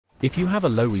If you have a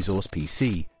low-resource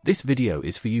PC, this video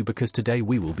is for you because today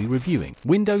we will be reviewing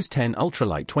Windows 10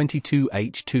 Ultralight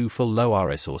 22h2 for low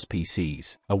resource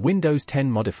PCs, a Windows 10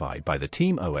 modified by the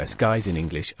Team OS guys in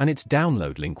English, and its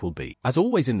download link will be, as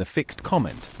always, in the fixed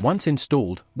comment. Once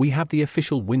installed, we have the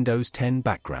official Windows 10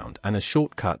 background, and as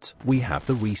shortcuts, we have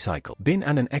the recycle bin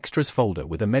and an extras folder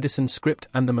with a medicine script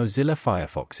and the Mozilla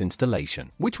Firefox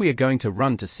installation, which we are going to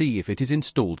run to see if it is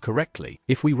installed correctly.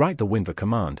 If we write the winver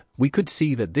command, we could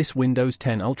see that this Windows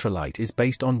 10 Ultralight is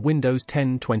based on Windows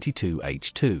 10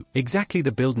 22h2, exactly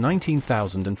the build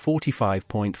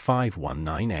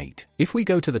 19045.5198. If we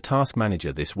go to the task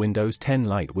manager, this Windows 10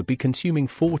 Lite would be consuming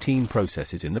 14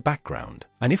 processes in the background.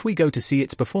 And if we go to see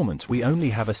its performance, we only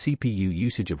have a CPU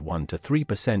usage of 1 to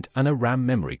 3% and a RAM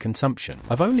memory consumption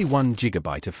of only 1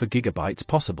 GB of 4 GB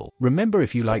possible. Remember,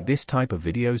 if you like this type of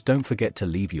videos, don't forget to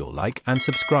leave your like and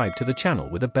subscribe to the channel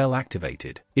with a bell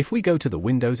activated. If we go to the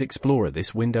Windows Explorer,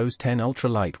 this Windows 10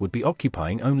 Ultralight would be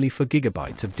occupying only 4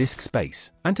 GB of disk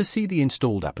space. And to see the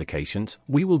installed applications,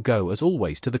 we will go as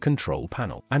always to the control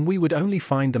panel, and we would only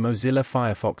find the Mozilla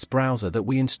Firefox browser that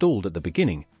we installed at the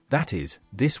beginning. That is,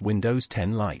 this Windows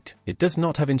 10 Lite. It does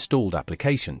not have installed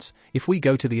applications. If we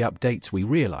go to the updates, we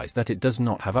realize that it does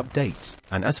not have updates.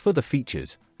 And as for the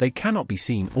features, they cannot be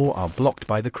seen or are blocked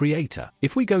by the creator.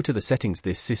 If we go to the settings,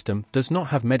 this system does not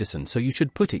have medicine, so you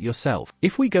should put it yourself.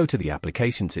 If we go to the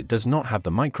applications, it does not have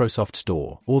the Microsoft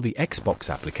Store or the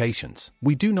Xbox applications.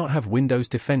 We do not have Windows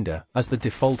Defender as the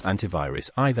default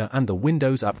antivirus either, and the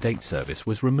Windows Update service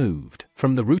was removed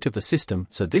from the root of the system,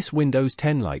 so this Windows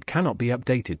 10 Lite cannot be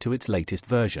updated to its latest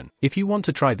version. If you want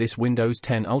to try this Windows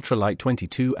 10 Ultralight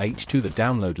 22h2, the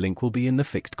download link will be in the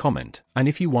fixed comment. And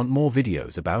if you want more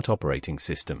videos about operating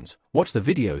systems, watch the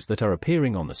videos that are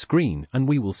appearing on the screen, and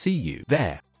we will see you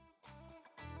there.